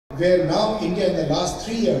where now India in the last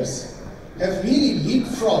 3 years have really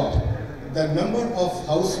leapfrogged the number of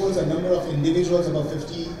households, the number of individuals above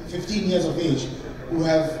 15 years of age who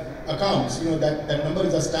have accounts. That number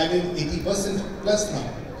is a staggering 80% plus now.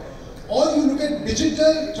 Or you look at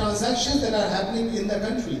digital transactions that are happening in the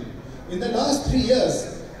country. In the last 3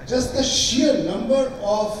 years, just the sheer number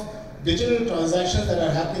of digital transactions that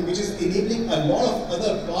are happening, which is enabling a lot of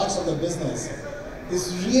other parts of the business,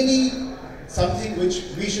 is really something which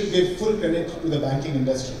we should give full credit to the banking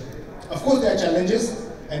industry. Of course, there are challenges,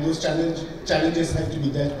 and those challenges have to be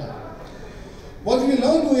dealt with. What we will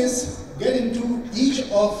now do is get into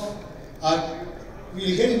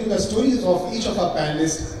we'll get into the stories of each of our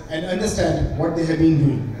panelists and understand what they have been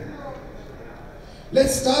doing.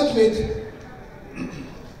 Let's start with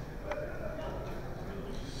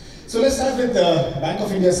the Bank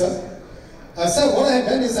of India, sir. Sir, what I have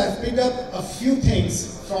done is I've picked up a few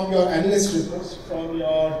things from your analyst reports, from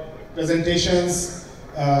your presentations,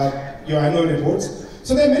 your annual reports.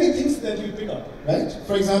 So there are many things that you pick up, right?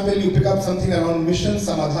 For example, you pick up something around Mission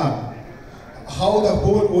Samadhan, how the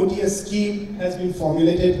whole OTS scheme has been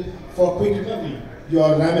formulated for quick recovery,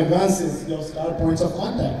 your RAM advances, your star points of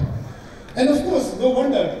contact. And of course, no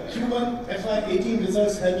wonder Q1 FY18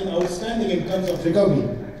 results have been outstanding in terms of recovery.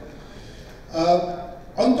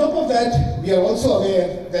 On top of that, we are also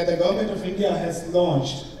aware that the Government of India has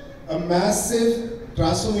launched a massive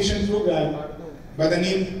transformation program by the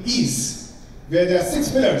name EASE, where there are 6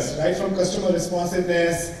 pillars, right from customer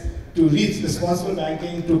responsiveness to responsible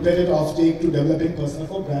banking to credit offtake to developing personal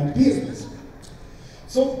for brand PSBs.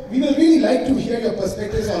 So we will really like to hear your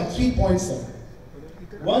perspectives on 3 points, sir.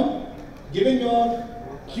 One, given your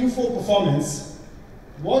Q4 performance,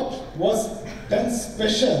 what was done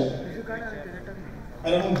special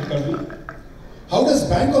around recovery? How does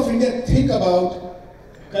Bank of India think about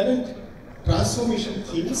current transformation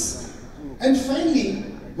themes? And finally,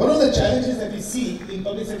 one of the challenges that we see in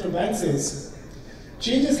public sector banks is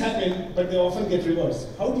changes happen, but they often get reversed.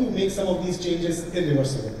 How do you make some of these changes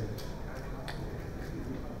irreversible?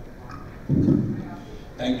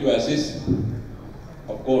 Thank you, Ashish.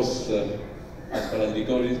 Of course, as far as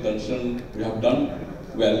recovery is concerned, we have done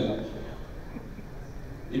well.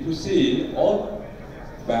 If you see, all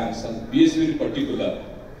banks, and PSB in particular,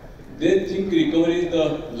 they think recovery is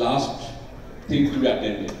the last thing to be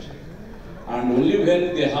attended. And only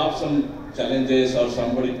when they have some challenges or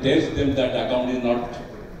somebody tells them that account is not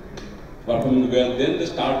performing well, then they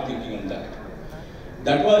start thinking on that.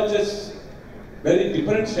 That was just very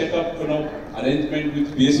different setup, arrangement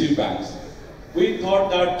with PSB banks. We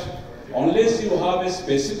thought that unless you have a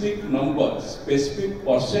specific number, specific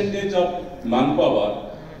percentage of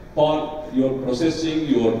manpower for your processing,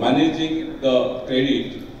 your managing the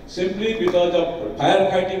credit, simply because of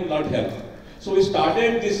firefighting will not help. So we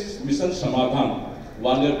started this Mission Samadhan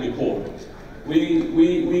 1 year before.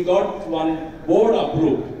 We got one board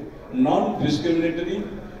approved, non-discriminatory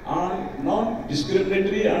and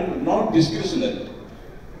non-discretionary,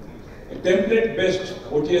 a template-based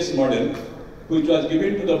OTS model, which was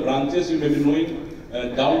given to the branches. You may be knowing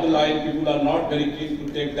down the line, people are not very keen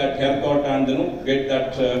to take that haircut and get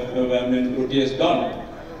that OTS done.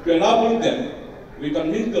 To enable them, we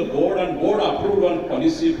convinced the board, and board approved one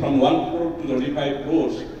policy from 1 crore to 25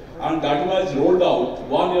 crores, and that was rolled out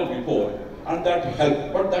 1 year before, and that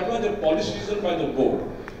helped. But that was a policy decision by the board.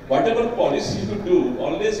 Whatever policy you do,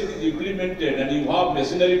 unless it is implemented and you have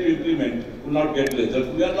machinery to implement, you will not get results.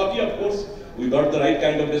 We are lucky, of course, we got the right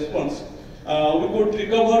kind of response. We could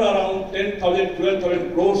recover around 10,000,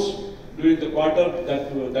 12,000 crores during the quarter.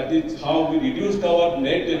 That is how we reduced our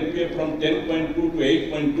net NPA from 10.2 to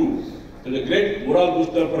 8.2. It's a great moral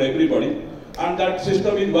booster for everybody, and that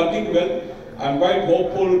system is working well. I'm quite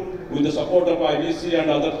hopeful with the support of IBC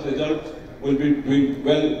and other results will be doing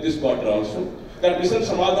well this quarter also. That Mission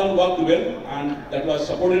Samadhan worked well, and that was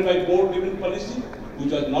supported by board-given policy,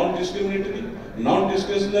 which was non-discriminatory,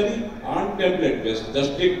 non-discretionary, and template-based.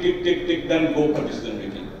 Just tick, tick, tick, tick, then go for decision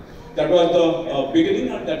making. That was the beginning,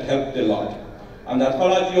 and that helped a lot. And as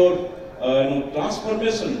far as your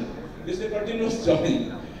transformation, this is a continuous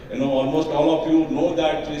journey. Almost all of you know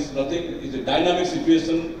that nothing is a dynamic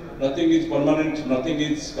situation, nothing is permanent, nothing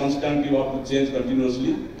is constant, you have to change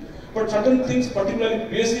continuously. But certain things, particularly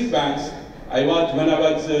PSB banks, when I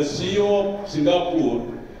was CEO of Singapore,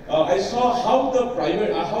 I saw how the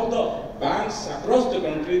banks across the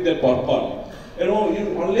country, they perform.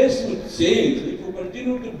 Unless you change, if you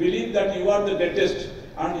continue to believe that you are the greatest,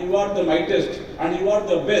 and you are the mightiest, and you are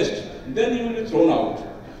the best, then you will be thrown out.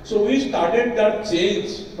 So we started that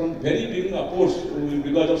change from very beginning. Of course,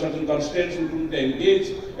 because of certain constraints, we couldn't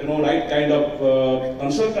engage, right kind of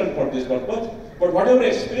consultant for this purpose. But whatever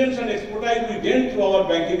experience and expertise we gained through our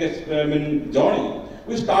banking journey,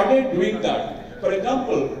 we started doing that. For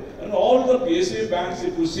example, all the PSU banks,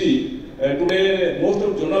 if you see, today most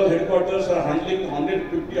of zonal headquarters are handling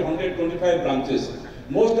 150, 125 branches.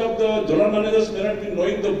 Most of the general managers may not be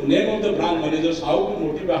knowing the name of the branch managers, how to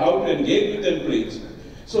motivate, how to engage with the employees.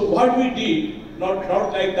 So what we did, not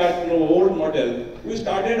like that old model, we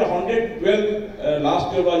started 112,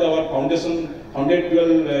 last year was our foundation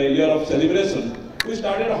 112 year of celebration. We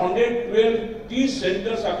started 112 key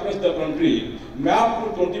centers across the country,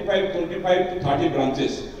 mapped to 25 to 30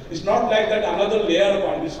 branches. It's not like that another layer of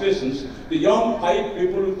administrations. The young high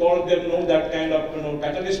people, we call them, that kind of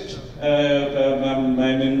catalyst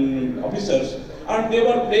officers, and they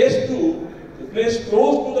were placed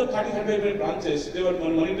close to the 30 branches. They were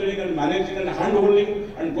monitoring and managing and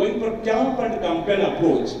handholding and going for camp and campaign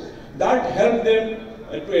approach. That helped them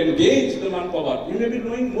to engage the manpower. You may be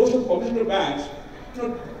knowing most of commercial banks,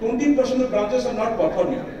 20% of branches are not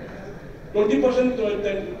performing. 20% to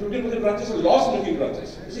 15% branches are loss-making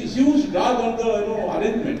branches. It's a huge drag on the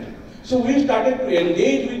arrangement. So we started to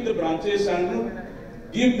engage with the branches and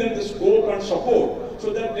give them the scope and support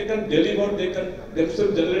so that they can deliver, they can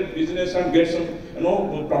themselves generate business and get some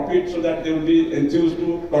profit so that they will be enthused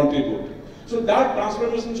to contribute. So that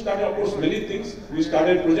transformation started, of course, many things. We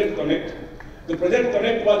started Project Connect. The Project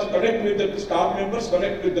Connect was connect with the staff members,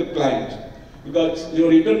 connect with the client. Because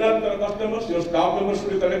your internal customers, your staff members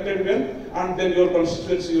should be connected well, and then your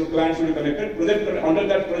constituency, your clients should be connected. Under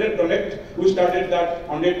that Project Connect, we started that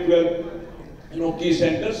 112 key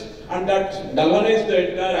centers, and that galvanized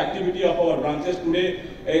the entire activity of our branches. Today,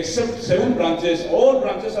 except 7 branches, all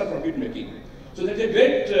branches are profit making. So there's a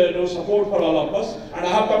great support for all of us, and I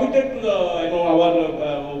have committed to the, our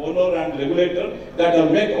owner and regulator that I'll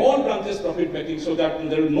make all branches profit making so that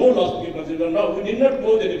there is no loss in branches. No, we did not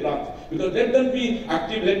close any branch because let them be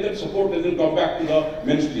active, let them support, let them come back to the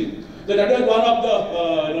mainstream. So that was one of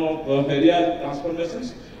the area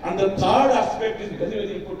transformations. And the third aspect is very,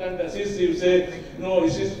 very important. Ashish, you say,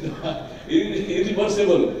 this is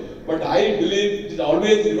irreversible, but I believe it is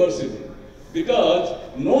always reversible. Because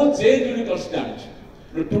no change will be constant.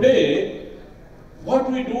 Today,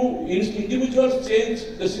 what we do is individuals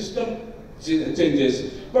change, the system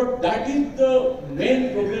changes. But that is the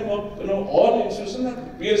main problem of all institutions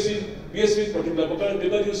and PSU in particular.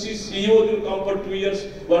 Because you see CEOs will come for 2 years,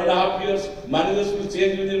 1.5 years, managers will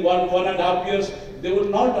change within 1.5 years. They will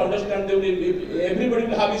not understand, everybody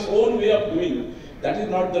will have his own way of doing. That is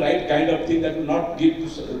not the right kind of thing. That will not give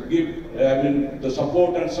the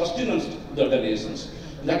support and sustenance to the organizations.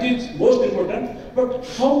 That is most important. But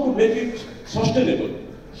how to make it sustainable?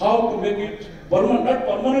 How to make it permanent? Not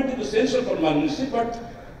permanent in the sense of permanency, but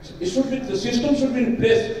it should be, the system should be in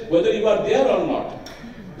place whether you are there or not.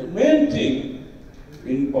 The main thing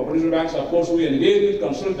in cooperative banks, of course, we engage with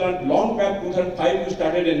consultant. Long back 2005, we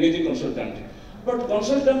started engaging consultant. But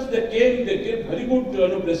consultants, they gave very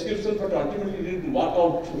good prescription, but ultimately didn't work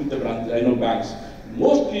out with the banks.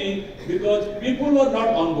 Mostly because people are not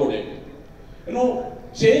onboarded.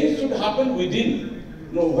 Change should happen within.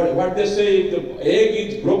 What they say, if the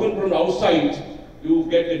egg is broken from outside, you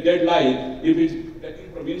get a dead life. If it's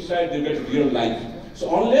taken from inside, you get real life.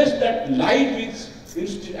 So unless that life is,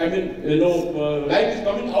 life is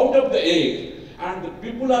coming out of the egg, and the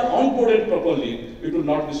people are onboarded properly, it will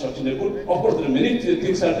not be sustainable. Of course, there are many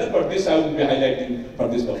things are there, but this I will be highlighting for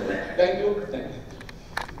this purpose. Thank you. Thank you.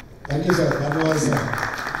 Thank you, sir. That was.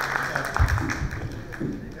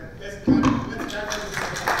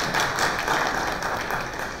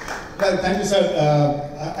 Well, thank you, sir.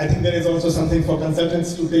 I think there is also something for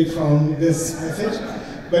consultants to take from this message,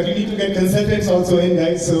 but you need to get consultants also in,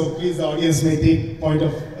 guys. So please, the audience may take point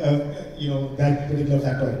of that particular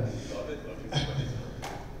factor.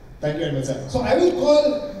 Thank you very much, sir. So I will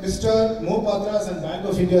call Mr. Mohapatra's and Bank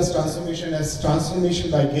of India's transformation as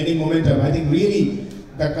transformation by gaining momentum. I think really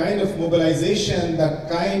the kind of mobilization, the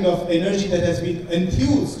kind of energy that has been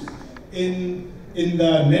infused in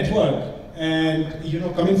the network, and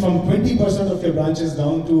coming from 20% of your branches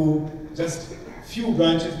down to just few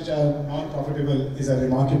branches which are non-profitable is a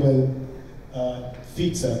remarkable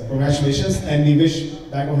feat, sir. Congratulations, and we wish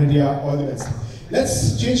Bank of India all the best.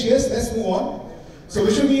 Let's change gears. Let's move on. So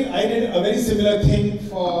Vishwavir, I did a very similar thing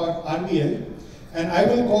for RBL, and I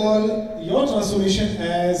will call your transformation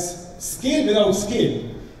as scale without scale.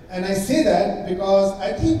 And I say that because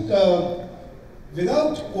I think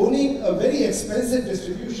without owning a very expensive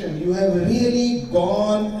distribution, you have really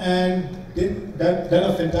gone and done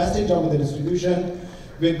a fantastic job with the distribution.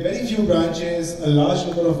 With very few branches, a large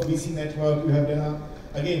number of BC network, you have done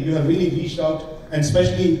again, you have really reached out, and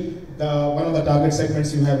especially one of the target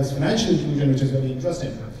segments you have is financial inclusion, which is very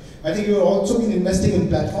interesting. I think you have also been investing in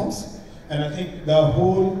platforms, and I think the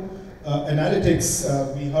whole analytics,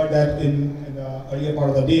 we heard that in the earlier part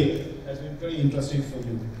of the day, has been very interesting for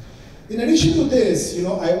you. In addition to this,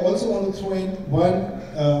 I also want to throw in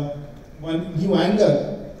one new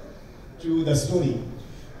angle to the story.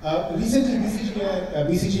 Recently,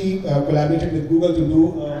 BCG collaborated with Google to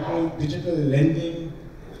do a whole digital lending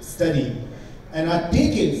study. And our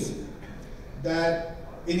take is that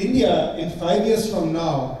in India, in 5 years from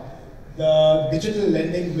now, the digital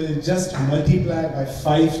lending will just multiply by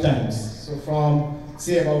 5 times. So from,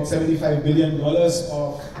 say, about $75 billion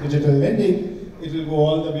of digital lending, it will go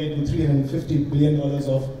all the way to $350 billion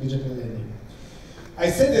of digital lending. I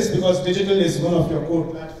said this because digital is one of your core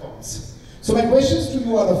platforms. So my questions to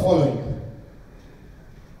you are the following.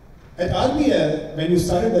 At RBL, when you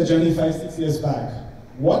started the journey 5-6 years back,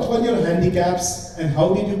 what were your handicaps and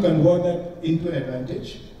how did you convert that into an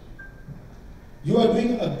advantage? You are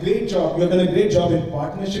doing a great job, you have done a great job in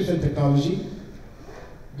partnerships and technology.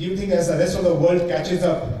 Do you think as the rest of the world catches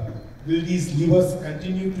up, will these levers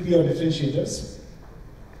continue to be your differentiators?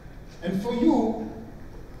 And for you,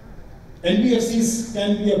 NBFCs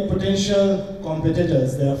can be a potential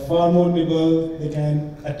competitors. They are far more nimble, they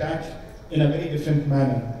can attack in a very different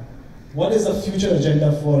manner. What is the future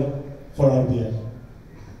agenda for RBL?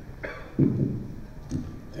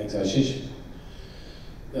 Thanks, Ashish.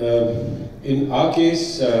 In our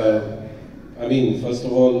case, first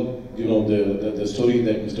of all, the story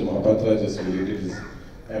that Mr. Mohapatra just related is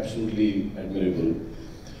absolutely admirable.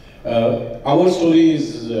 Our story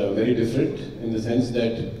is very different in the sense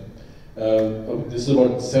that this is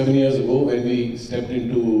about 7 years ago when we stepped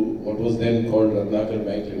into what was then called Ratnakar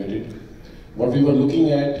Bank Limited. What we were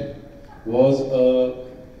looking at was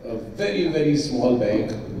a very, very small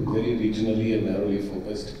bank, very regionally and narrowly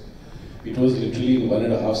focused. It was literally in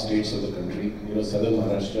 1.5 states of the country, southern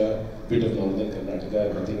Maharashtra, bit of northern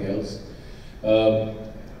Karnataka, nothing else.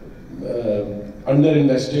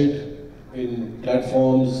 Underinvested in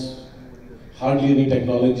platforms, hardly any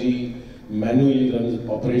technology, manually runs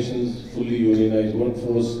operations, fully unionized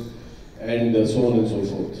workforce, and so on and so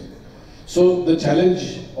forth. So the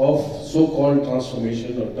challenge of so-called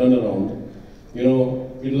transformation or turnaround,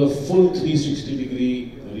 it was a full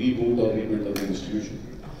 360-degree reboot or rebuild of the institution.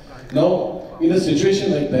 Now, in a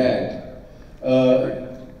situation like that,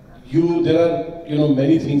 there are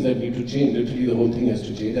many things that need to change. Literally, the whole thing has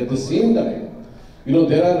to change. At the same time,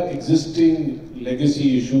 there are existing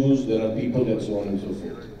legacy issues, there are people, and so on and so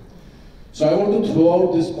forth. So I want to throw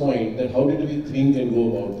out this point that how did we think and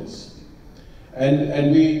go about this?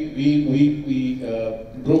 And we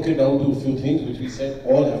broke it down to a few things which we said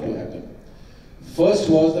all have to happen. First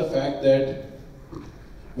was the fact that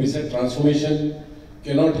we said transformation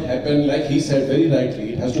cannot happen, like he said very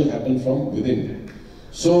rightly, it has to happen from within.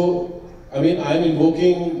 So, I'm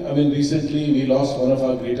invoking, recently we lost one of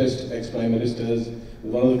our greatest ex-prime ministers,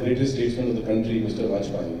 one of the greatest statesmen of the country, Mr.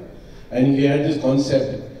 Vajpayee. And he had this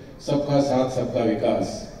concept, Sabka Saath, Sabka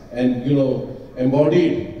Vikas, and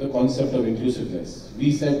embodied the concept of inclusiveness.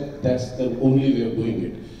 We said that's the only way of doing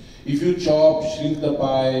it. If you chop, shrink the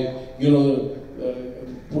pie,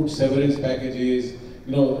 put severance packages,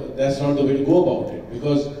 that's not the way to go about it.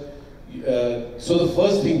 Because, so the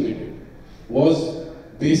first thing we did was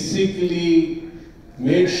basically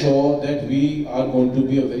made sure that we are going to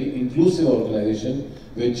be a very inclusive organization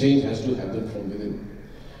where change has to happen from within.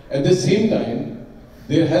 At the same time,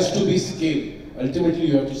 there has to be scale. Ultimately,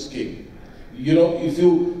 you have to scale. If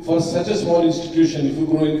you, for such a small institution, if you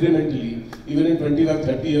grow incrementally, even in 25,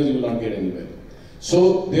 30 years, you will not get anywhere.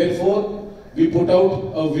 So, therefore, we put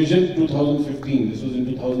out a vision 2015, this was in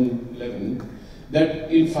 2011,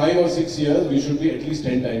 that in 5 or 6 years, we should be at least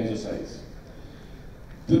 10 times the size.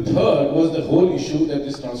 The third was the whole issue that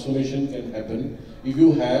this transformation can happen if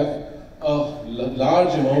you have a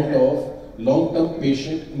large amount of long-term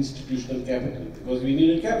patient institutional capital, because we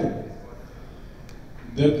needed capital.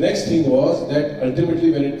 The next thing was that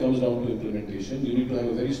ultimately when it comes down to implementation, you need to have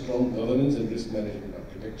a very strong governance and risk management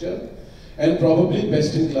architecture and probably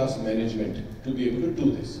best-in-class management to be able to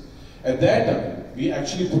do this. At that time, we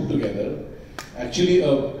actually put together a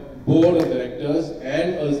board of directors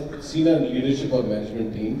and a senior leadership or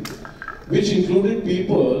management team, which included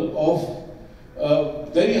people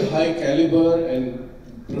of very high caliber and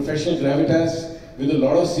professional gravitas with a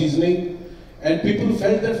lot of seasoning. And people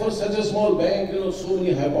felt that for such a small bank, so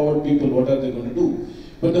many high-powered people, what are they going to do?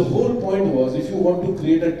 But the whole point was, if you want to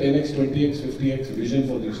create a 10x, 20x, 50x vision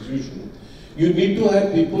for the institution, you need to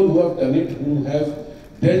have people who have done it, who have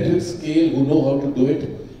dealt with scale, who know how to do it,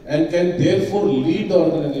 and can therefore lead the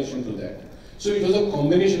organization to that. So it was a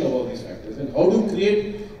combination of all these factors. And how do you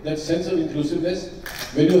create that sense of inclusiveness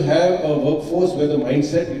when you have a workforce where the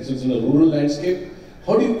mindset is in a rural landscape?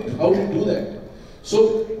 How do you do that?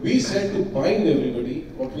 So we said to bind everybody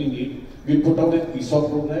what we need, we put out an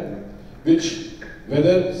ESOP program, which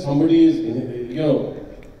whether somebody is,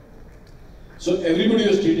 so everybody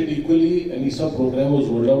was treated equally. An ESOP program was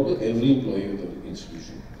rolled out to every employee of the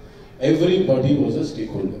institution. Everybody was a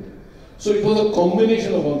stakeholder. So it was a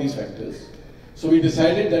combination of all these factors. So we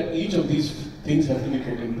decided that each of these things have to be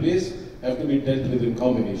put in place, have to be dealt with in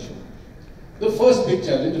combination. The first big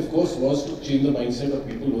challenge, of course, was to change the mindset of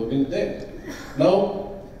people who have been there.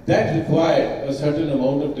 Now, that required a certain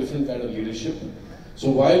amount of different kind of leadership. So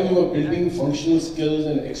while we were building functional skills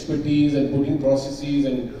and expertise and putting processes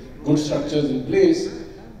and good structures in place,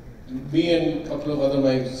 me and a couple of other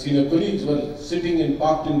my senior colleagues were sitting and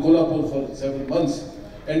parked in Kolhapur for several months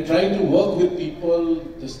and trying to work with people,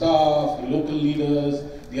 the staff, the local leaders,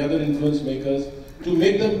 the other influence makers, to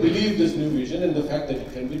make them believe this new vision and the fact that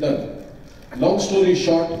it can be done. Long story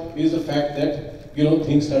short is the fact that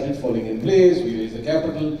things started falling in place, we raised the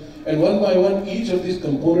capital, and one by one each of these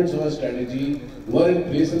components of our strategy were in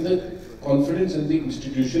place, and the confidence in the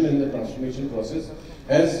institution and the transformation process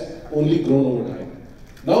has only grown over time.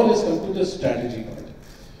 Now let's come to the strategy part.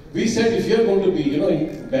 We said if you're going to be,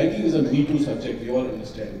 banking is a Me Too subject, you all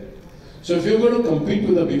understand that. So if you're going to compete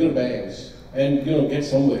with the bigger banks and get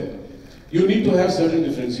somewhere, you need to have certain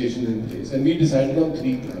differentiation in place. And we decided on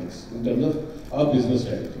 3 plans in terms of our business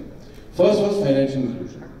strategy. First was financial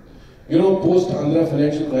inclusion. Post Andhra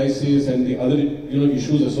financial crisis and the other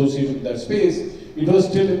issues associated with that space, it was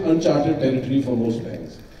still uncharted territory for most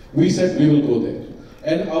banks. We said we will go there.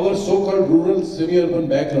 And our so-called rural semi-urban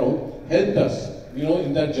background helped us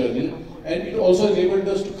in that journey, and it also enabled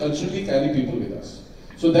us to culturally carry people with us.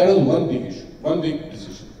 So that was one big issue, one big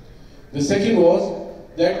decision. The second was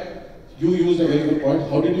that you used a very good point.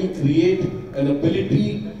 How did we create an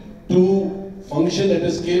ability to function at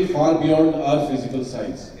a scale far beyond our physical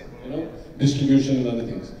size, distribution and other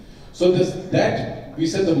things. So we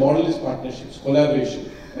said the model is partnerships, collaboration,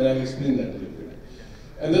 and I'll explain that a little bit.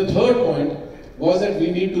 And the third point was that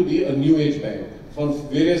we need to be a new age bank for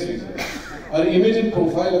various reasons. Our image and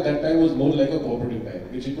profile at that time was more like a cooperative bank,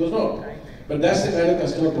 which it was not. But that's the kind of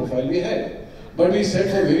customer profile we had. But we said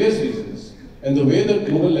for various reasons, and the way the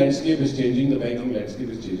global landscape is changing, the banking landscape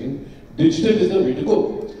is changing, digital is the way to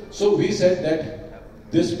go. So we said that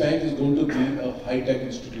this bank is going to be a high-tech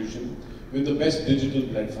institution with the best digital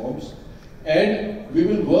platforms, and we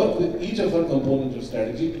will work with each of our components of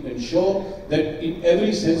strategy to ensure that in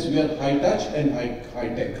every sense we are high-touch and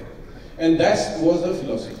high-tech. And that was the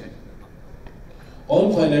philosophy.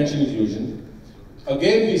 On financial inclusion,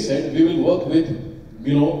 again we said we will work with,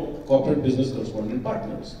 corporate business correspondent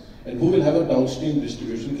partners, and who will have a downstream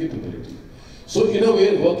distribution capability. So in a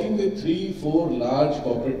way, working with 3-4 large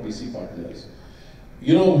corporate BC partners,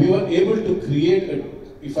 we were able to create,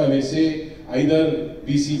 if I may say, either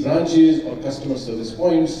BC branches or customer service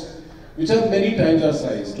points, which are many times our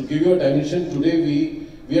size. To give you a dimension, today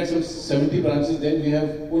we had some 70 branches, then we have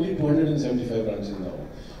only 275 branches now.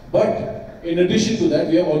 But in addition to that,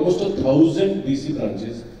 we have almost 1,000 BC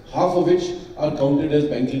branches, half of which are counted as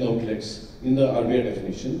banking outlets in the RBI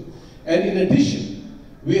definition. And in addition,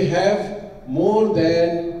 we have more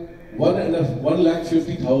than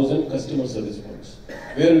 150,000 customer service points,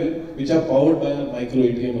 which are powered by a micro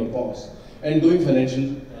ATM or POS and doing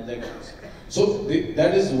financial transactions. So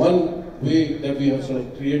that is one way that we have sort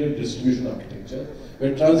of created distribution architecture,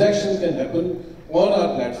 where transactions can happen on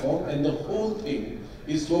our platform, and the whole thing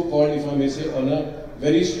is so-called, if I may say, on a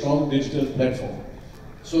very strong digital platform.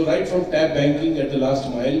 So right from tab banking at the last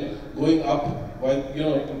mile, going up, while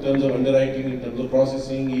in terms of underwriting, in terms of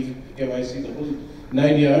processing, KYC, the whole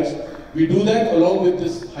 9 yards, we do that along with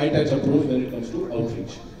this high-touch approach when it comes to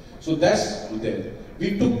outreach. So that's there.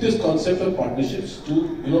 We took this concept of partnerships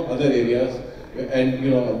to other areas,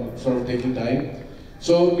 and sort of taking time.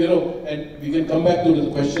 So and we can come back to the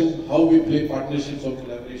question how we play partnerships or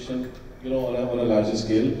collaboration, on a larger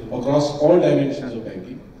scale across all dimensions of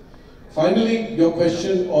banking. Finally, your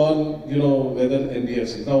question on whether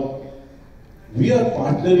NBFCs. Now, we are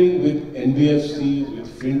partnering with NBFCs,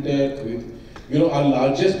 with fintech, with our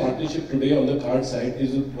largest partnership today on the card side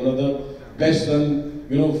is one of the best run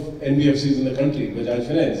NBFCs in the country, Bajaj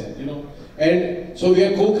Finance. And so we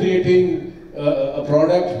are co-creating a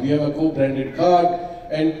product. We have a co-branded card,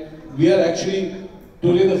 and we are actually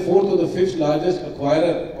Today, the fourth or the fifth largest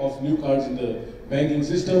acquirer of new cards in the banking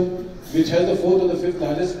system, which has the fourth or the fifth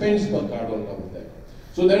largest spends per card on top of that.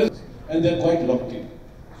 So that is, and they're quite locked in.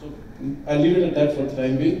 So I'll leave it at that for the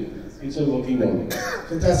time being. It's a working model.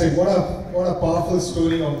 Fantastic. What a powerful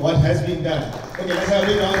story of what has been done. Okay, let's have a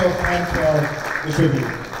big round of applause for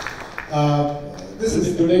Vishwavir. This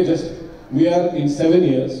is today we are in 7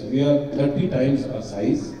 years, we are 30 times our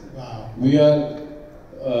size. Wow. We are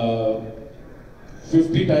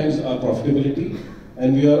 50 times our profitability,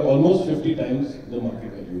 and we are almost 50 times the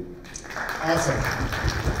market value. Awesome.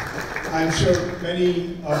 I'm sure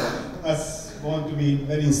many of us want to be in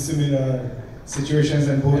very similar situations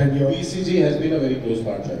and both and your BCG has been a very close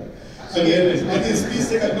partner. So please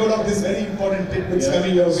take a note of this very important tidbits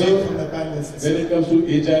coming your way from the panelists. When it comes to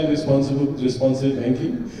agile, responsive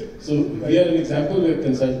banking, so we are an example where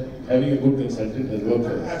having a good consultant has worked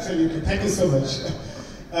for us. Absolutely. Thank you so much.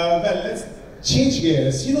 Well, let's change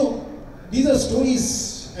gears. You know, these are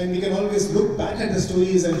stories, and we can always look back at the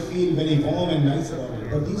stories and feel very warm and nice about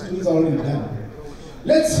it. But these stories are already done.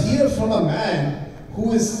 Let's hear from a man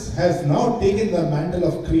who has now taken the mantle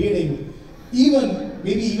of creating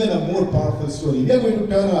maybe even a more powerful story. We are going to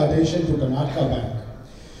turn our attention to Karnataka Bank.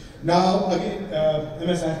 Now, again,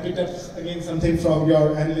 MS, I've picked up again something from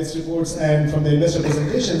your analyst reports and from the investor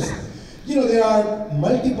presentations. You know, there are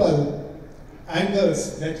multiple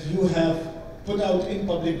angles that you have put out in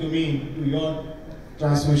public domain to your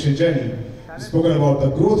transformation journey. You've spoken about the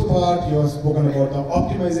growth part, you have spoken about the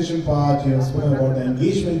optimization part, you have spoken about the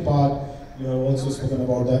engagement part, you have also spoken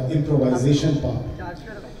about the improvisation part.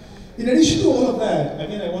 In addition to all of that,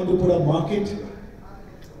 again, I want to put a market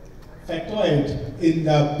factoid in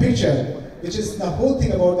the picture, which is the whole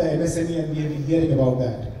thing about the MSME, and we have been hearing about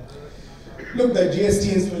that. Look, the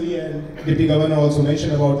GST instantly, and Deputy Governor also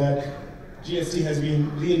mentioned about that. GST has been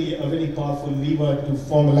really a very powerful lever to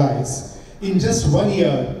formalize. In just 1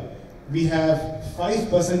 year, we have 5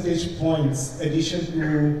 percentage points addition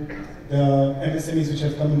to the MSMEs which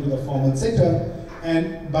have come into the formal sector,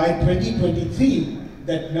 and by 2023,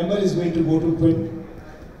 that number is going to go to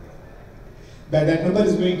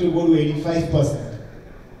 85%.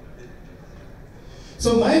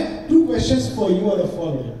 So my 2 questions for you are the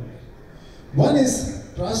following. One is,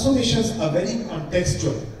 transformations are very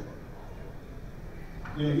contextual.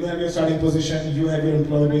 You have your starting position, you have your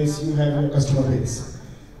employee base, you have your customer base.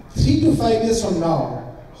 3 to 5 years from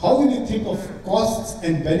now, how will you think of costs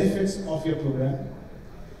and benefits of your program?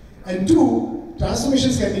 And 2,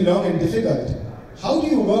 transformations can be long and difficult. How do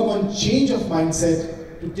you work on change of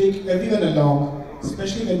mindset to take everyone along,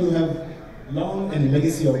 especially when you have long and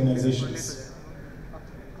legacy organizations?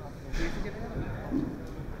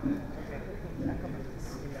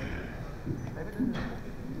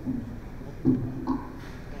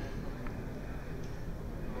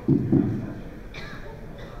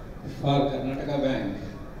 For Karnataka Bank,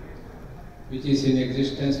 which is in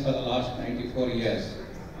existence for the last 94 years,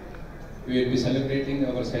 we will be celebrating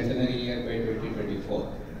our centenary year by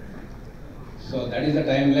 2024. So that is the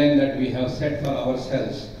timeline that we have set for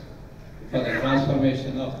ourselves for the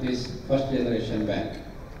transformation of this first generation bank.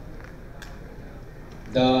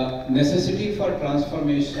 The necessity for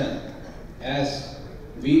transformation, as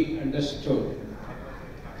we understood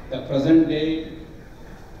the present day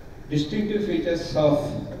distinctive features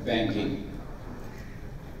of banking.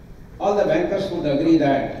 All the bankers would agree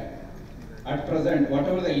that at present,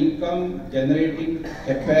 whatever the income generating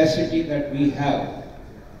capacity that we have,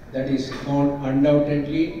 that is not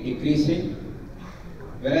undoubtedly decreasing,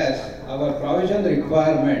 whereas our provision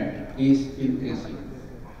requirement is increasing.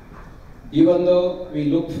 Even though we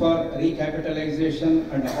look for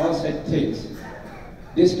recapitalization and all such things,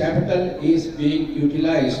 this capital is being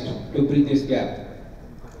utilized to bridge this gap.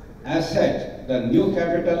 As such, the new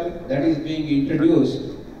capital that is being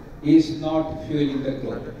introduced is not fueling the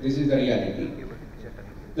growth. This is the reality.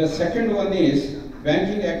 The second one is,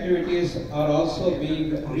 banking activities are also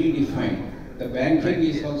being redefined. The banking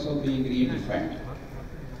is also being redefined.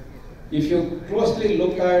 If you closely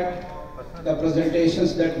look at the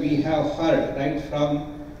presentations that we have heard right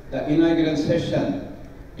from the inaugural session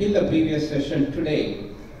till the previous session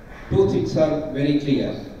today, 2 things are very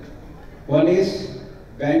clear. One is,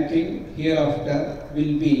 banking hereafter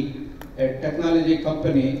will be a technology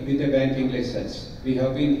company with a banking license. We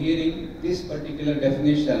have been hearing this particular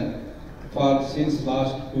definition since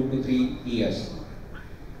last 2 to 3 years.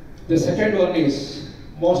 The second one is,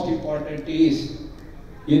 most important is,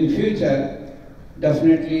 in future,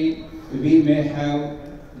 definitely we may have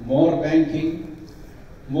more banking,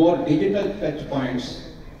 more digital touch points,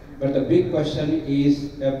 but the big question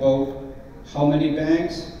is about how many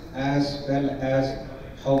banks as well as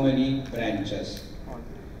how many branches.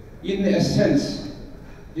 In essence,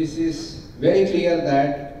 this is very clear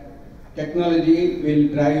that technology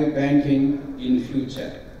will drive banking in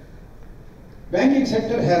future. Banking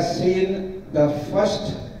sector has seen the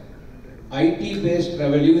first IT-based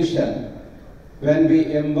revolution when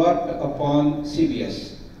we embarked upon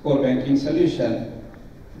CBS, core banking solution,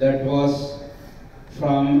 that was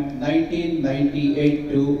from 1998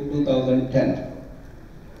 to 2010.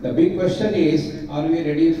 The big question is, are we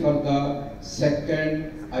ready for the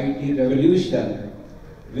second IT revolution,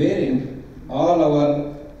 wherein all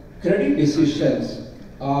our credit decisions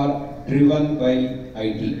are driven by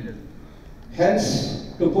IT? Hence,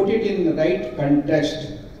 to put it in the right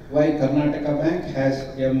context, why Karnataka Bank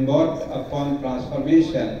has embarked upon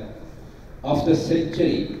transformation of the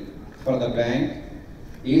century for the bank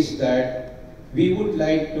is that we would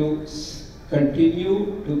like to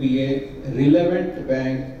continue to be a relevant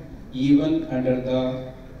bank even under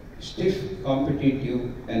the stiff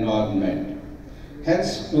competitive environment.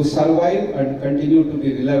 Hence, to survive and continue to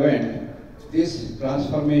be relevant, this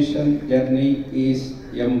transformation journey is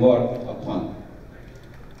embarked upon.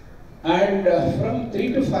 And from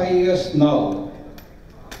 3 to 5 years now,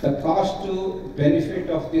 the cost to benefit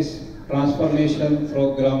of this transformation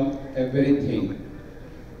program, everything,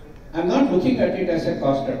 I'm not looking at it as a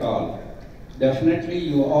cost at all. Definitely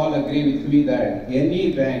you all agree with me that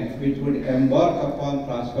any bank which would embark upon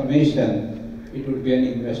transformation, it would be an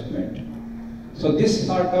investment. So this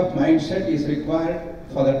sort of mindset is required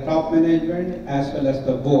for the top management as well as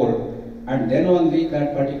the board, and then only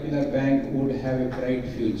that particular bank would have a bright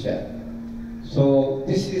future. So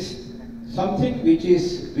this is something which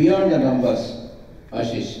is beyond the numbers,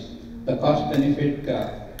 Ashish. The cost benefit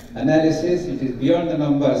analysis, it is beyond the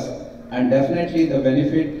numbers, and definitely the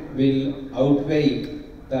benefit will outweigh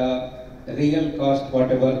the real cost,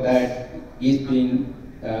 whatever that is being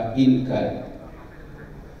incurred.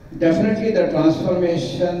 Definitely the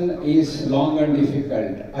transformation is long and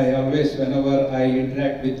difficult. I always, whenever I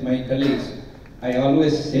interact with my colleagues, I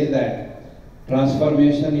always say that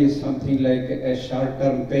transformation is something like a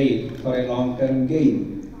short-term pain for a long-term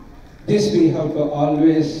gain. This we have to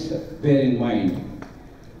always bear in mind.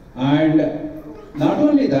 And not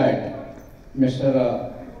only that,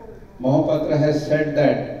 Mr. Mohapatra has said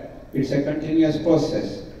that it's a continuous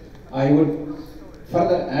process. I would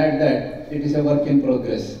further add that it is a work in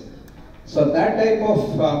progress. So that type of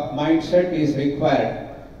mindset is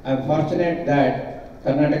required. I'm fortunate that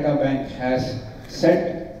Karnataka Bank has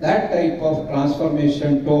set that type of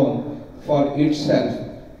transformation tone for itself,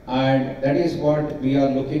 and that is what we are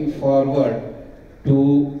looking forward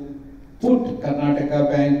to put Karnataka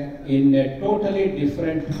Bank in a totally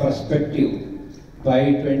different perspective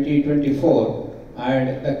by 2024,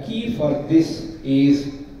 and the key for this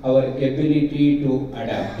is our ability to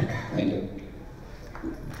adapt. Thank you.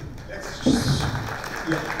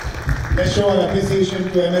 Let's show our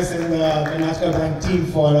appreciation to MS and the Karnataka Bank team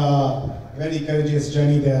for a very courageous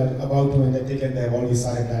journey they are about to undertake, and they have already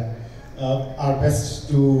started that. Our best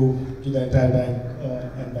to the entire bank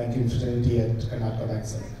and banking fraternity at Karnataka Bank.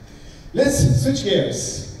 So let's switch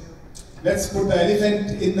gears. Let's put the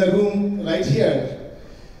elephant in the room right here.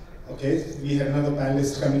 Okay, we have another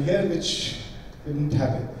panelist coming here, which didn't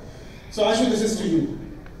happen. So Ashu, this is to you.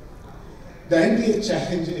 The NPA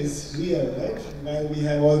challenge is real, right? While we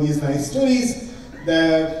have all these nice stories,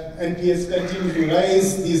 the NPAs continue to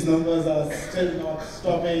rise, these numbers are still not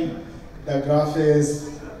stopping, the graph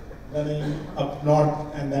is running up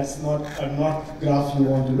north, and that's not a north graph you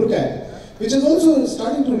want to look at, which is also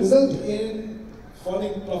starting to result in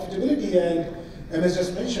falling profitability. And MS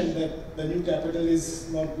just mentioned that the new capital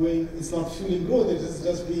is not going, it's not fueling growth, it is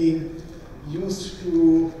just being used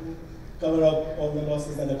to cover up all the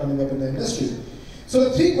losses that are coming up in the industry. So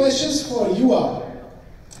the three questions for you are,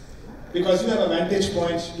 because you have a vantage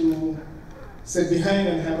point to sit behind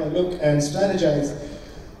and have a look and strategize,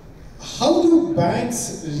 how do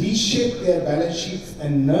banks reshape their balance sheets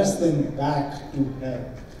and nurse them back to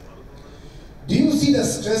health? Do you see the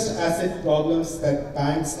stressed asset problems that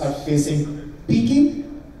banks are facing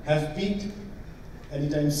peaking, have peaked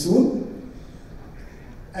anytime soon?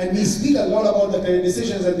 And we speak a lot about the credit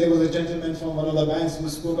decisions, and there was a gentleman from one of the banks who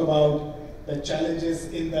spoke about the challenges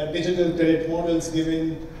in the digital credit models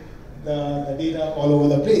given the data all over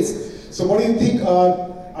the place. So what do you think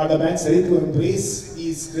are the banks ready to embrace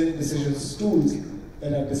these credit decisions tools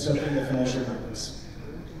that are disrupting the financial markets?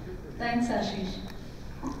 Thanks, Ashish.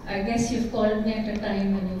 I guess you've called me at a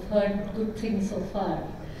time when you've heard good things so far.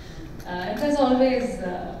 There's always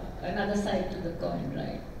another side to the coin,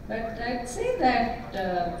 right? But I'd say that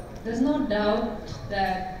there's no doubt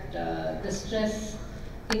that the stress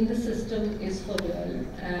in the system is for real.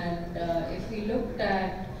 And if we looked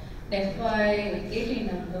at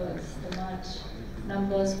FY18 numbers, the March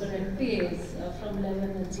numbers for NPAs from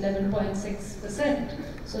 11, it's 11.6%.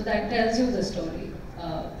 So that tells you the story.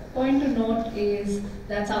 Point to note is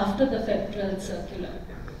that's after the federal circular.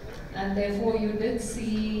 And therefore you did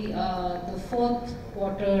see the fourth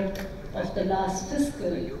quarter of the last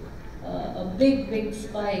fiscal, a big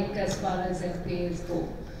spike as far as NPAs go.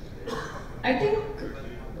 I think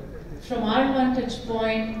from our vantage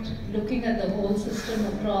point, looking at the whole system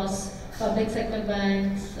across public sector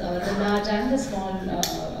banks, the large and the small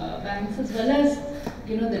banks, as well as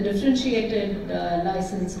the differentiated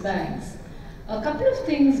licensed banks, a couple of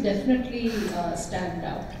things definitely stand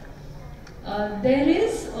out. There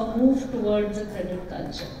is a move towards a credit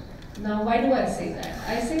culture. Now, why do I say that?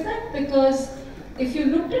 I say that because if you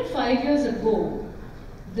looked at 5 years ago,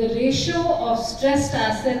 the ratio of stressed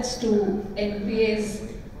assets to NPAs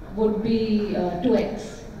would be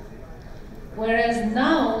 2x. Whereas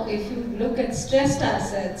now, if you look at stressed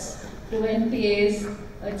assets to NPAs,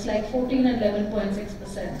 it's like 14 and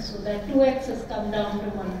 11.6%. So that 2x has come down to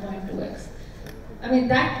 1.2x. I mean,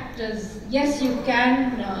 that is, yes, you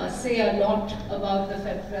can say a lot about the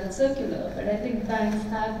federal circular, but I think banks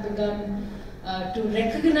have begun to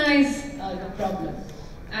recognize the problem.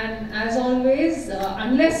 And as always,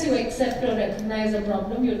 unless you accept or recognize a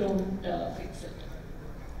problem, you don't fix it.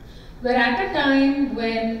 We're at a time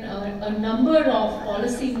when a number of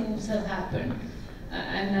policy moves have happened.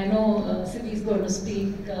 And I know Siby is going to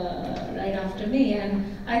speak right after me.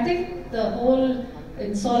 And I think the whole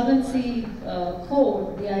insolvency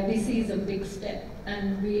code, the IBC, is a big step.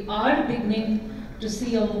 And we are beginning to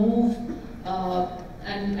see a move,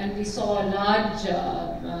 and we saw a large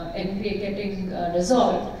NPA getting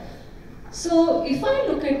resolved. So if I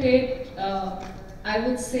look at it, I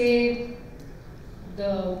would say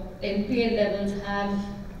the NPA levels have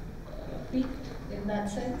peaked in that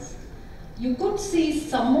sense. You could see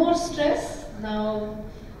some more stress. Now,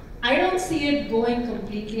 I don't see it going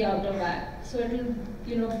completely out of whack. So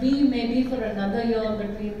it'll, be maybe for another year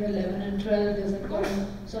between the 11 and 12. Is it going to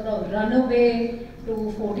sort of run away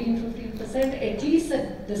to 14, 15%? At least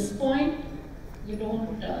at this point, you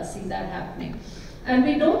don't see that happening. And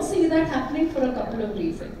we don't see that happening for a couple of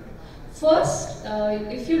reasons. First,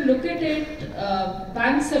 if you look at it,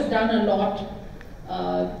 banks have done a lot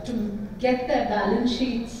to get their balance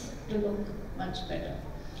sheets to look much better.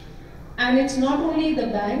 And it's not only the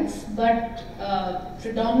banks, but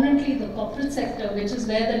predominantly the corporate sector, which is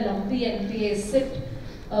where the lumpy NPAs sit,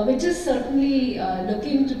 which is certainly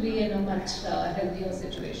looking to be in a much healthier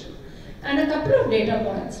situation. And a couple of data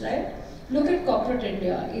points, right? Look at corporate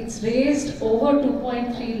India. It's raised over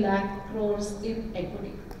 2.3 lakh crores in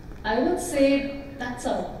equity. I would say that's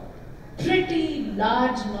a pretty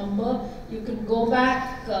large number. You can go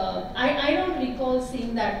back, I don't recall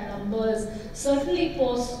seeing that numbers, certainly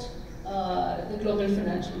post the global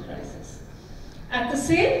financial crisis. At the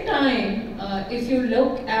same time, if you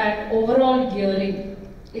look at overall gearing,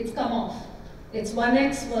 it's come off. It's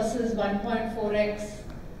 1x versus 1.4x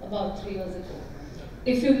about 3 years ago.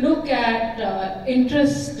 If you look at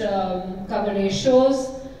interest cover ratios,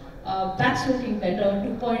 that's looking better,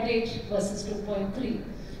 2.8 versus 2.3.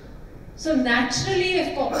 So naturally,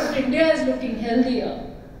 if corporate India is looking healthier,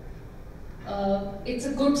 it's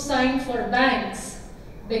a good sign for banks,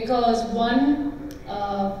 because one,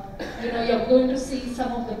 you're going to see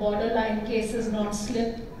some of the borderline cases not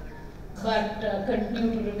slip, but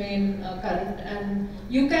continue to remain current. And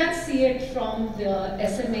you can see it from the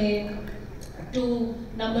SMA to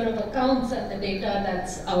number of accounts and the data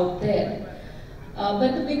that's out there.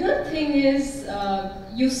 But the bigger thing is,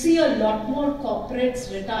 you see a lot more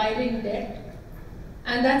corporates retiring debt,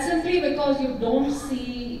 and that's simply because you don't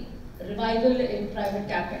see revival in private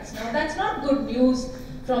capex. Now, that's not good news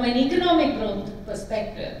from an economic growth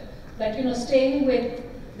perspective, but staying with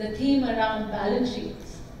the theme around balance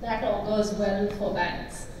sheets, that augurs well for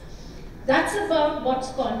banks. That's about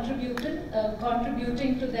what's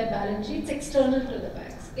contributing to their balance sheets external to the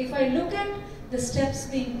banks. If I look at the steps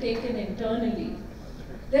being taken internally,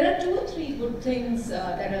 there are 2 or 3 good things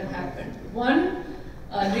that have happened. One,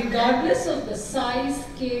 regardless of the size,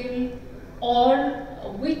 scale, or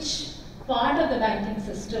which part of the banking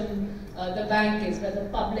system the bank is, whether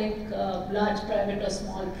public, large private, or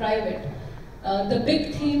small private, the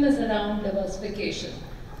big theme is around diversification.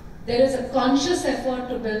 There is a conscious effort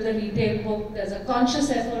to build the retail book, there's a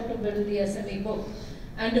conscious effort to build the SME book,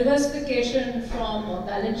 and diversification from a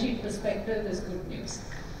balance sheet perspective is good news.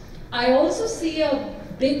 I also see a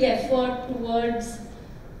big effort towards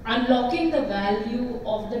unlocking the value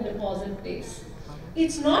of the deposit base.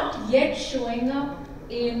 It's not yet showing up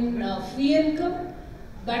in fee income,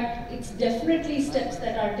 but it's definitely steps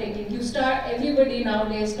that are taken. Everybody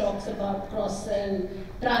nowadays talks about cross-sell,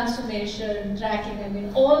 transformation, tracking. I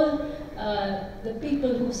mean, all the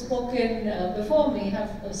people who've spoken before me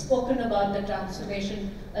have spoken about the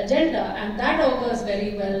transformation agenda, and that augurs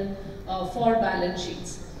very well for balance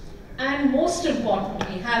sheets. And most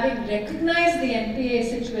importantly, having recognized the NPA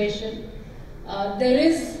situation, there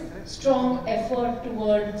is strong effort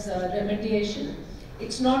towards remediation.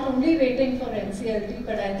 It's not only waiting for NCLT,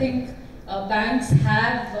 but I think banks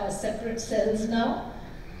have separate cells now.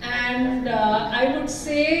 And I would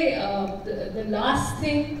say the last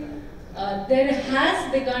thing, there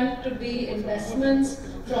has begun to be investments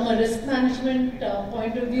from a risk management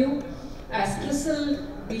point of view, as CRISIL,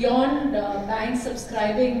 beyond banks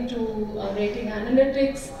subscribing to rating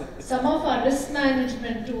analytics, some of our risk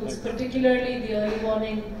management tools, particularly the early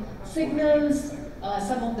warning signals,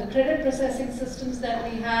 some of the credit processing systems that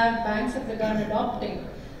we have, banks have begun adopting.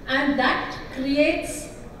 And that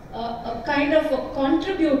creates a kind of a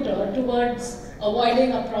contributor towards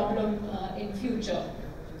avoiding a problem in future.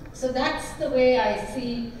 So that's the way I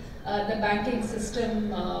see the banking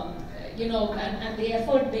system, and the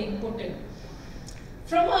effort being put in.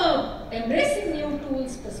 From a embracing new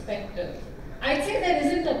tools perspective, I'd say there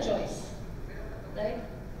isn't a choice, right?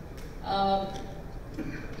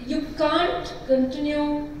 You can't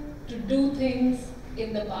continue to do things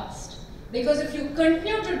in the past. Because if you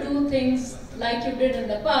continue to do things like you did in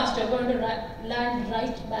the past, you're going to land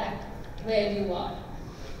right back where you are.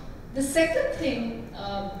 The second thing,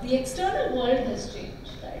 the external world has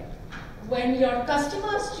changed, right? When your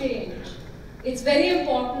customers change, it's very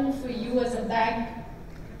important for you as a bank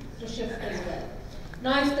to shift as well.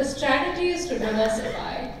 Now, if the strategy is to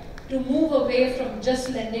diversify, to move away from just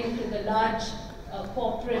lending to the large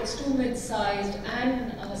corporates, to mid-sized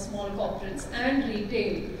and small corporates and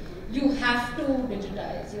retail, you have to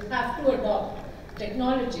digitize, you have to adopt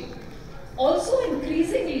technology. Also,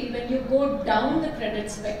 increasingly, when you go down the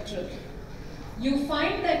credit spectrum, you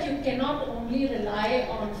find that you cannot only rely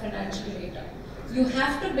on financial data. You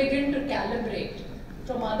have to begin to calibrate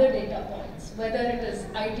from other data points, whether it is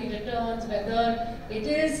IT returns, whether it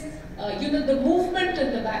is the movement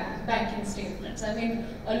in the banking statements. I mean,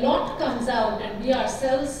 a lot comes out, and we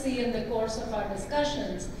ourselves see in the course of our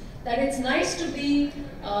discussions that it's nice to be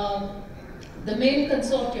the main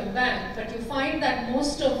consortium bank, but you find that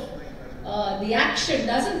most of the action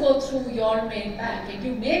doesn't go through your main bank. And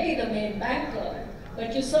you may be the main banker,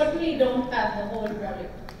 but you certainly don't have the whole wallet.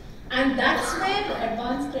 And that's where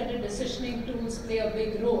advanced credit decisioning tools play a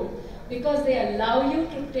big role, because they allow you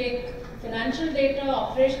to take financial data,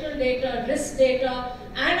 operational data, risk data,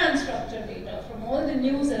 and unstructured data from all the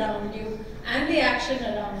news around you and the action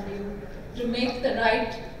around you to make the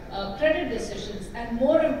right credit decisions, and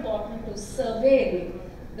more important, to surveil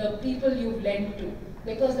the people you've lent to.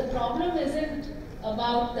 Because the problem isn't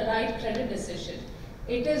about the right credit decision.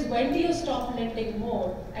 It is when do you stop lending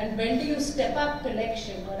more, and when do you step up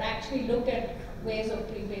collection or actually look at ways of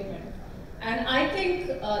prepayment. And I think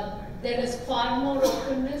there is far more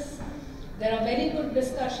openness. There are very good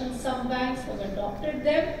discussions. Some banks have adopted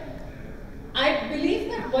them. I believe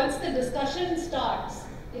that once the discussion starts,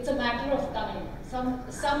 it's a matter of time.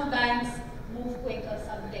 Some banks move quicker,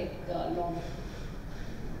 some take longer.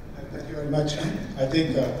 Thank you very much. I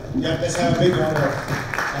think, let's have a big round of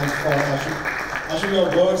thanks for Ashu. Ashu,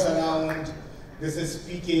 your words around this is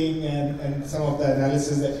speaking and some of the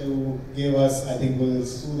analysis that you gave us, I think will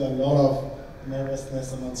soothe a lot of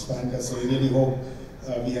nervousness amongst bankers. So we really hope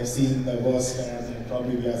we have seen the worst, and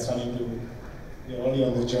probably we are already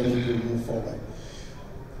on the journey to move forward.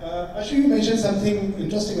 Ashu, you mentioned something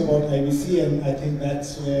interesting about IBC, and I think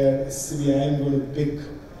that's where Siby, I'm going to pick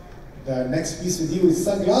the next piece with you. Is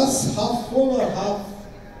the glass half full or half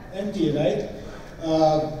empty, right?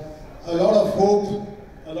 A lot of hope,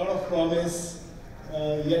 a lot of promise,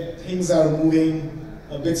 yet things are moving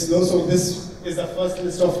a bit slow. So this is the first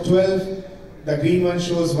list of 12. The green one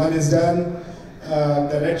shows one is done.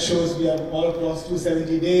 The red shows we are all across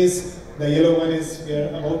 270 days. The yellow one is we are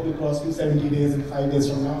about to cross 270 days in 5 days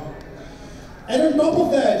from now. And on top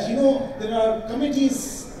of that, there are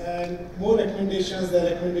committees and more recommendations. There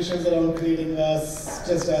are recommendations around creating a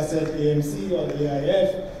stressed asset AMC or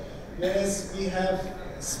AIF, whereas we have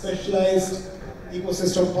specialized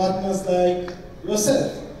ecosystem partners like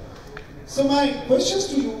yourself. So my questions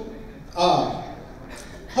to you are,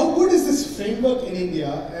 how good is this framework in India,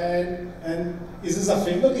 and is this a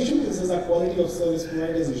framework issue? Is this a quality of service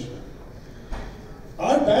providers issue?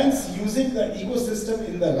 Are banks using the ecosystem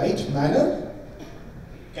in the right manner?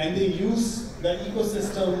 Can they use the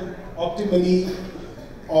ecosystem optimally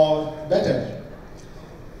or better?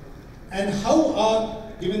 And how are,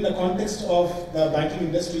 given the context of the banking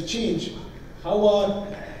industry change, how are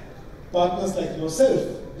partners like yourself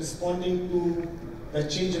responding to the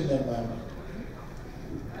change in the environment?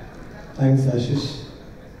 Thanks, Ashish.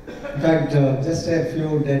 In fact, just a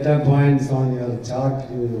few data points on your chart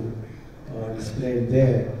you displayed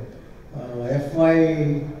there.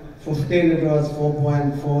 FY15 it was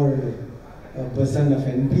 4.4% of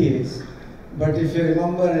NPAs, but if you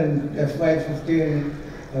remember in FY15,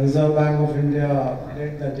 Reserve Bank of India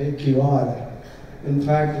did that AQR. In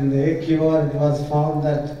fact, in the AQR it was found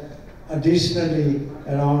that additionally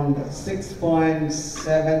around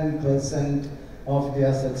 6.7% of the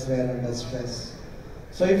assets were under stress.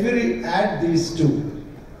 So if you add these two,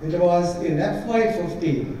 it was in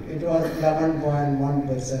FY15, it was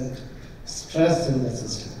 11.1% stress in the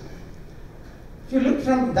system. If you look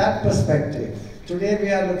from that perspective, today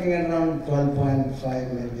we are looking at around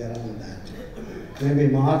 12.5, maybe around that. Maybe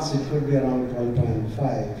March it could be around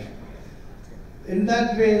 12.5. In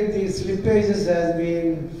that way, the slippages has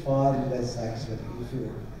been far less actually, if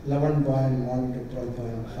you 11.1 to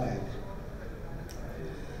 12.5.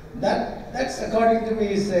 That's according to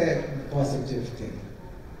me is a positive thing.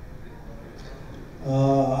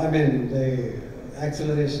 I mean, the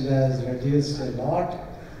acceleration has reduced a lot.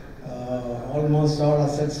 Almost all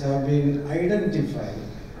assets have been identified.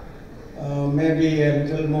 Maybe a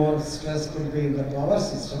little more stress could be in the power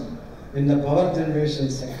system, in the power generation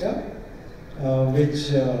sector,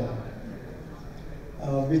 which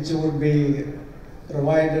would be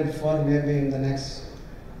provided for maybe in the next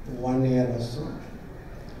 1 year or so.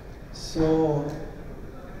 So,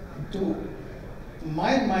 to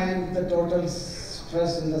my mind, the total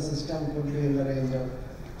stress in the system could be in the range of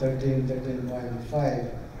 13, 13.5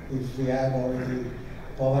 if we add all the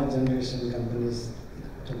power generation companies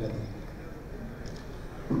together.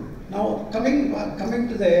 Now, coming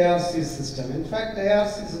to the ARC system. In fact, ARC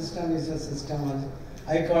system is a system,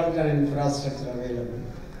 I call it an infrastructure available.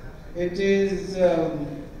 It is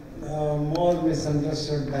more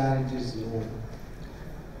misunderstood than it is known,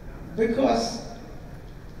 because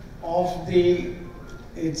of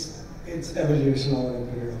its evolution over a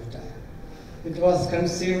period of time. It was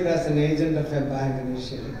conceived as an agent of a bank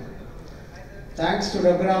initially. Thanks to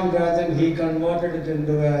Raghuram Rajan, he converted it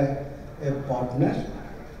into a partner.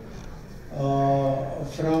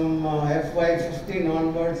 From FY15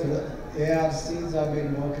 onwards, ARCs have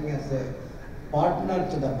been working as a partner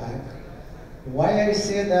to the bank. Why I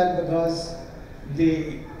say that? Because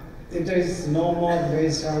it is no more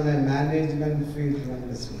based on a management fee-driven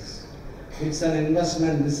business. It's an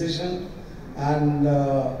investment decision, and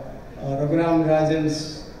Raghuram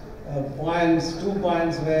Rajan's 2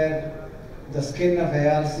 points where the skin of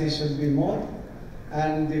ARC should be more,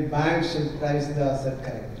 and the bank should price the asset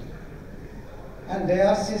correctly. And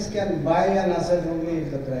ARCs can buy an asset only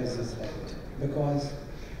if the price is right, because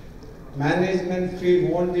management fee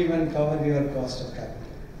won't even cover your cost of capital.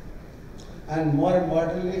 And more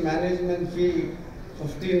importantly, management fee,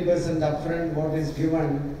 15% upfront, what is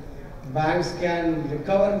given, banks can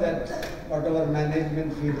recover that, whatever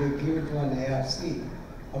management fee they give to an ARC.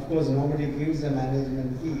 Of course, nobody gives a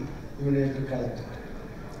management fee, you need to collect it.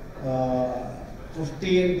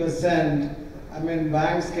 15%, I mean,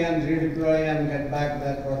 banks can redeploy and get back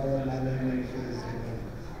that whatever management fee is given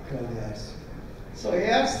to an ARC. So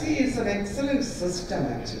ARC is an excellent system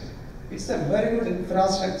actually. It's a very good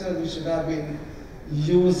infrastructure which should have been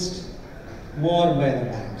used more by the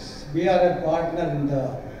banks. We are a partner in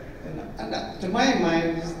and to my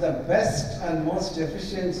mind, it's the best and most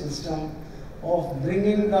efficient system of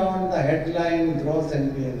bringing down the headline gross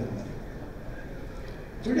NPA number.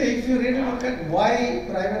 Today, if you really look at why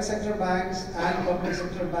private sector banks and public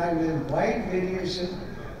sector banks, there is wide variation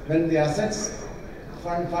when the assets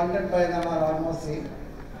funded by them are almost same.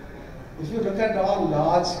 If you look at all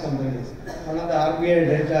large companies, one of the RBI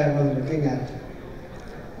data I was looking at,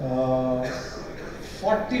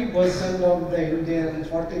 40% of the Indian,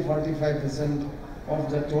 40-45% of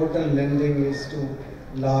the total lending is to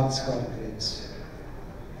large corporates.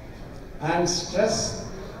 And stress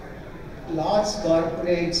large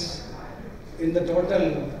corporates in the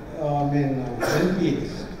total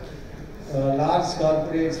NPAs. Large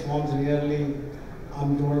corporates forms nearly,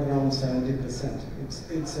 I'm told, around 70%.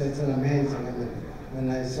 It's an amazing. I mean, when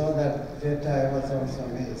I saw that data, I was also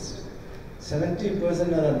amazed.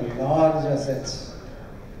 70% are large assets.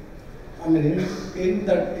 I mean, in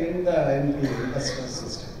the NPA, in the stress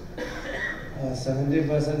system,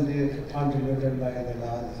 70% contributed by the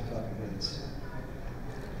large corporates.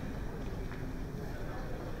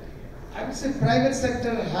 I would say private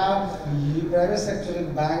sector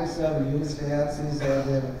banks have used ARCs as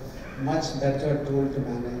a much better tool to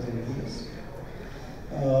manage NPAs.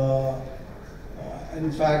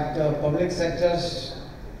 In fact, public sectors,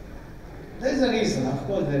 there is a reason, of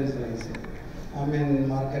course there is a reason. I mean,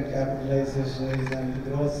 market capitalization and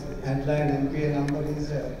gross headline NPA number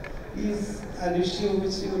is an issue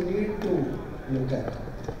which you need to look at.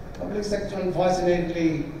 Public sector,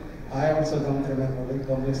 unfortunately, I also come from a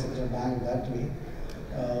public sector bank that way.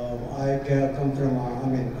 I come from,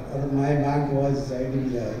 my bank was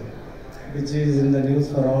IDBI, which is in the news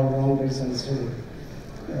for all wrong reasons too.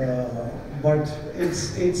 But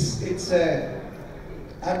it's a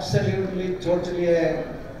absolutely, totally a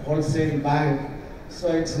wholesale bank, so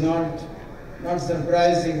it's not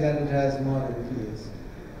surprising that it has more NPAs.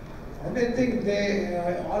 I think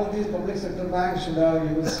all these public sector banks should have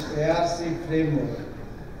used ARC framework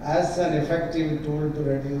as an effective tool to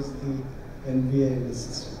reduce the NPA in the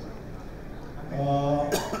system.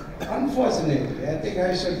 Unfortunately, I think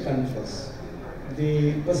I should confess,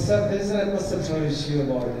 there is a perceptual issue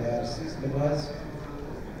about ARCs because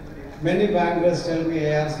many bankers tell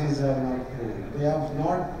me ARCs have not proved. They have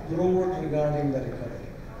not proved regarding the recovery.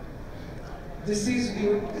 This is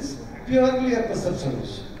purely a perceptual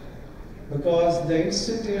issue because the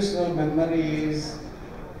institutional memory is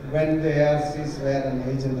when the ARCs were an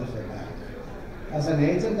agent of a bank. As an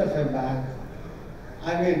agent of a bank,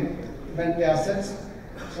 I mean, when the assets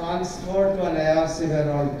transferred to an ARC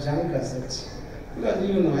were all junk assets, because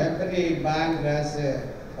you know, every bank has a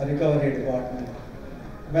recovery department.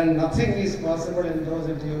 When nothing is possible in those,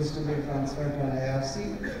 it used to be transferred to an ARC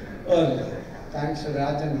earlier. Thanks to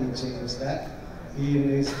Rajan, he changed that. In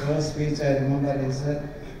his first speech, I remember he said,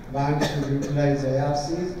 banks should utilize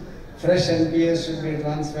ARCs. Fresh NPAs should be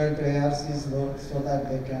transferred to ARCs so that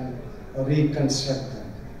they can reconstruct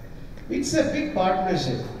them. It's a big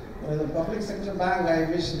partnership. The public sector bank, I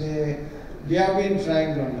wish we have been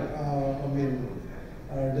trying to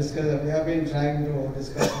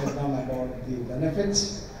discuss with them about the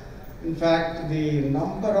benefits. In fact, the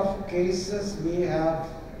number of cases we have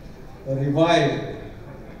revived,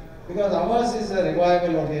 because ours is a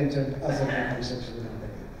revival-oriented asset reconstruction company.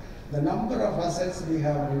 The number of assets we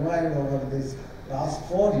have revived over these last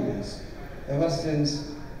 4 years, ever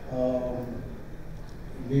since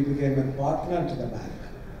we became a partner to the bank.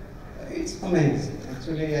 It's amazing.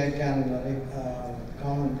 Actually, I can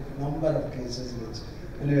count number of cases which,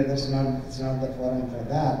 anyway, it's not the forum for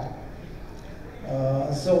that.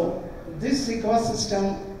 So this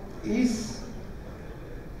ecosystem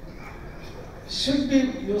should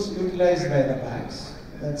be utilized by the banks.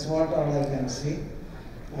 That's what all I can see.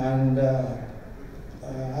 And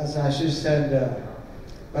as Ashish said,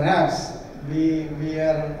 perhaps we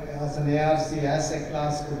are, as an ARC, as a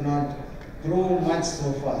class, could not prove much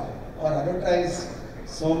so far or advertise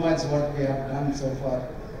so much what we have done so far.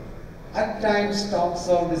 At times, talks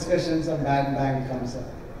of discussions of bad bank comes up.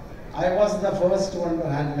 I was the first one to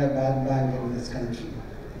handle a bad bank in this country.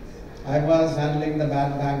 I was handling the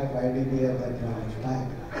bad bank of IDB at that point of time.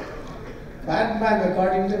 Bad bank,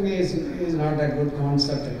 according to me, is not a good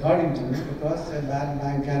concept, according to me, because a bad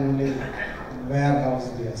bank can only warehouse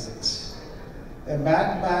the assets. A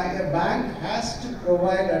bank has to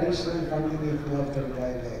provide additional funding if you have to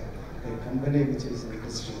revive a company which is in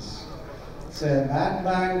distress. So a bad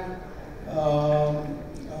bank,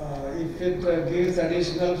 if it gives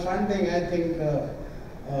additional funding, I think the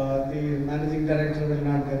managing director will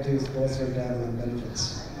not get his post-retirement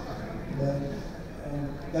benefits.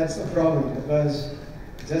 That's the problem, because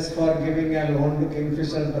just for giving a loan to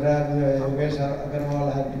Kingfisher, perhaps Yogesh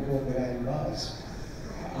Agarwal had to go behind bars.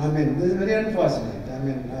 I mean, this is very unfortunate. I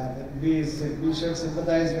mean, we should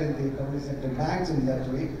sympathize with the public sector banks in that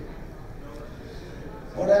way.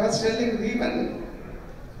 What I was telling, even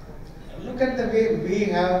look at the way we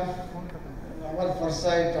have our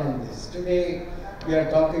foresight on this. Today, we are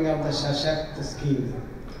talking of the Shashakt scheme,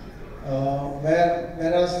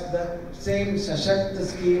 whereas the same Shashakt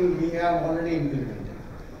scheme we have already implemented.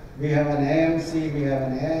 We have an AMC, we have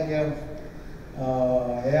an AIF,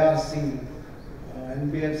 ARC,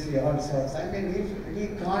 NBFC, all sorts. I mean, if we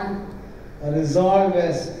can't resolve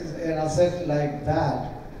an asset like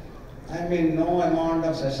that, I mean, no amount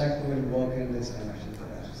of Shashakt will work in this country.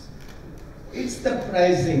 It's the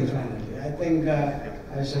pricing, finally. I think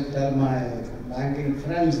I should tell my banking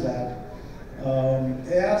friends that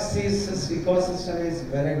ARC's ecosystem is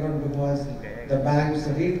very good because the banks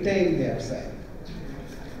retain their side.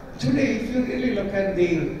 Today, if you really look at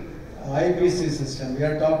the IBC system, we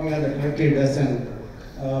are talking of the 20 dozen,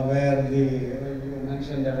 where you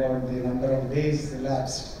mentioned about the number of days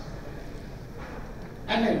elapsed.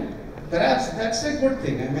 I mean, perhaps that's a good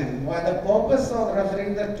thing. I mean, why the purpose of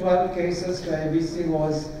referring the 12 cases to IBC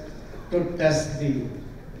was to test the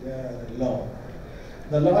law.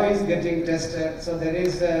 The law is getting tested, so there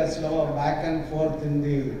is a slow back and forth in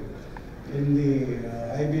the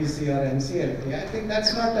IBC or NCLT. I think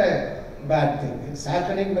that's not a bad thing. It's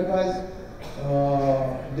happening because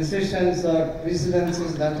decisions or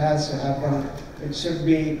precedences that has to happen. It should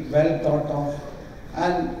be well thought of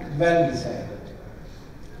and well decided.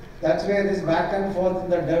 That's where this back and forth,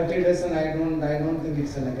 the dirty dozen, I don't think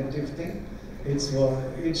it's a negative thing.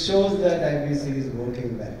 It shows that IBC is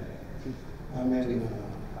working well. I mean,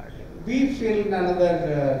 we feel in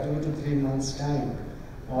another 2 to 3 months' time,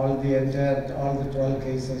 all the 12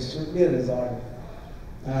 cases should be resolved.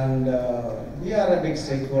 And we are a big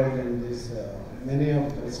stakeholder in this, many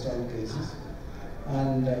of those 12 cases.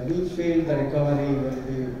 And we feel the recovery will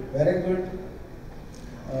be very good.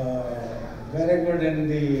 Very good in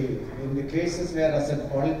the cases where asset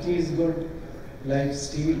quality is good, like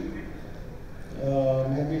steel.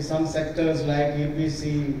 Maybe some sectors like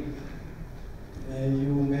EPC,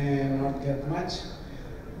 you may not get much,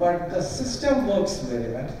 but the system works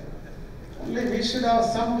very well. Only we should have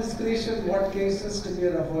some discretion what cases to be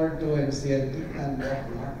referred to NCLT and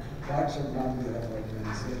what not. What should not be referred to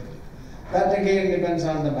NCLT. That again depends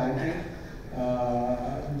on the banking,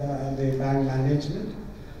 the bank management.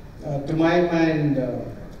 To my mind,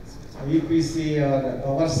 EPC or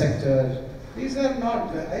power sector, these are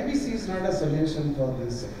not, IBC is not a solution for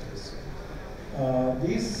these sectors.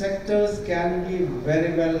 These sectors can be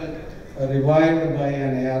very well revived by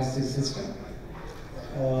an ARC system.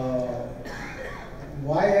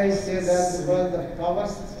 Why I say that? Because the power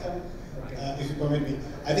system, if you permit me,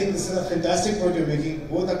 I think this is a fantastic point you're making,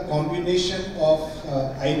 both a combination of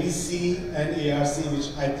IBC and ARC,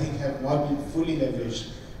 which I think have not been fully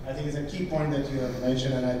leveraged. I think it's a key point that you have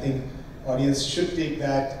mentioned, and I think audience should take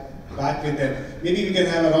that back with them. Maybe we can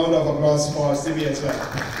have a round of applause for Siby as well.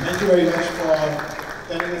 Thank you very much for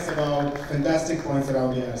telling us about fantastic points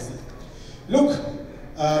around ARC. Look,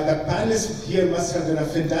 the panelists here must have done a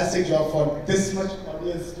fantastic job for this much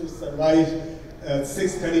audience to survive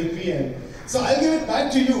 6:30 p.m. So I'll give it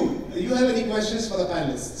back to you. Do you have any questions for the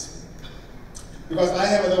panelists? Because I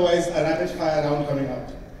have otherwise a rapid fire round coming up.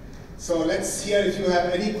 So let's hear if you have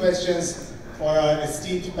any questions for our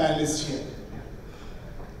esteemed panelists here.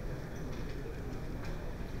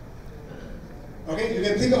 Okay, you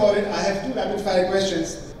can think about it. I have 2 rapid fire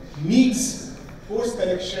questions. Needs course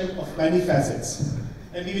correction of many facets.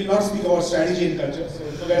 And we will not speak about strategy and culture, so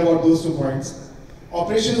forget about those 2 points.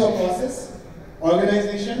 Operations or process,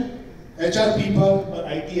 organization, HR people, or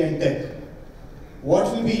IT and tech.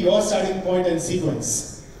 What will be your starting point and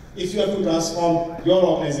sequence if you have to transform your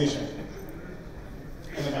organization?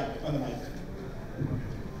 On the mic.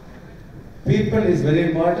 People is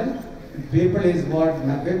very important. People is what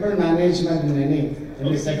people management in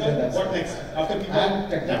any sector. People, what next? After people and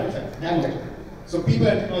technology. So people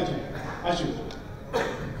and technology. Ashu.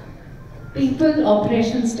 People,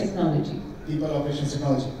 operations, technology. People, operations,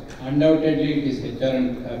 technology. Undoubtedly, it is HR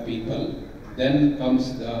and people. Then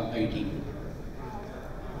comes the IT.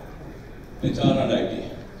 HR and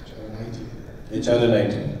IT. HR and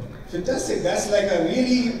IT. Fantastic. That's like a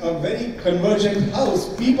very convergent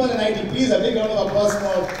house. People and IT. Please, a big round of applause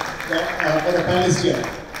for the panelists here.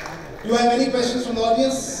 Do you have any questions from the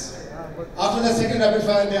audience? After the second rapid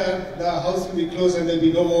fire, the house will be closed and there will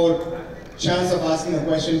be no more chance of asking a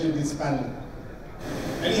question to this panel.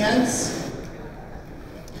 Any hands?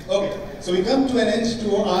 Okay. So we come to an end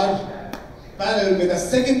to our panel with a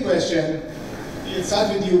second question. We'll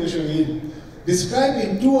start with you, Vishwavir. Describe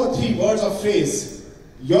in 2 or 3 words or phrase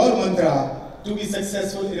your mantra to be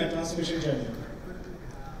successful in a transformation journey.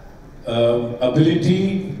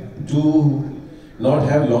 Ability to not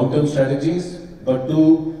have long-term strategies, but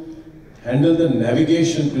to handle the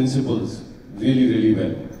navigation principles really, really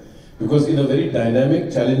well. Because in a very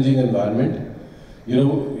dynamic, challenging environment,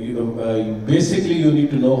 basically you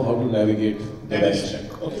need to know how to navigate the direction.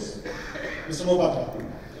 Okay. Mr. Mohapatra.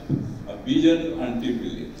 A vision and team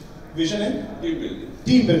building. Vision and Team building.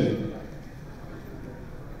 team building.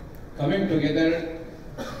 Coming together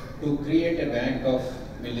to create a bank of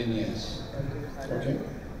millennials. Okay.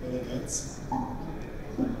 Millennials.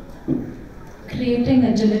 Creating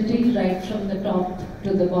agility right from the top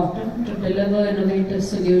to the bottom to deliver innovative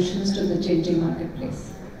solutions to the changing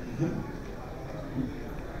marketplace.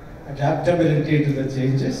 Adaptability to the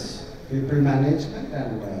changes, people management,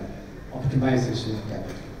 and optimization of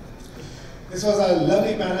capital. This was a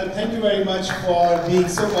lovely panel. Thank you very much for being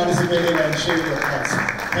so participative and sharing your thoughts.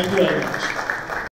 Thank you very much.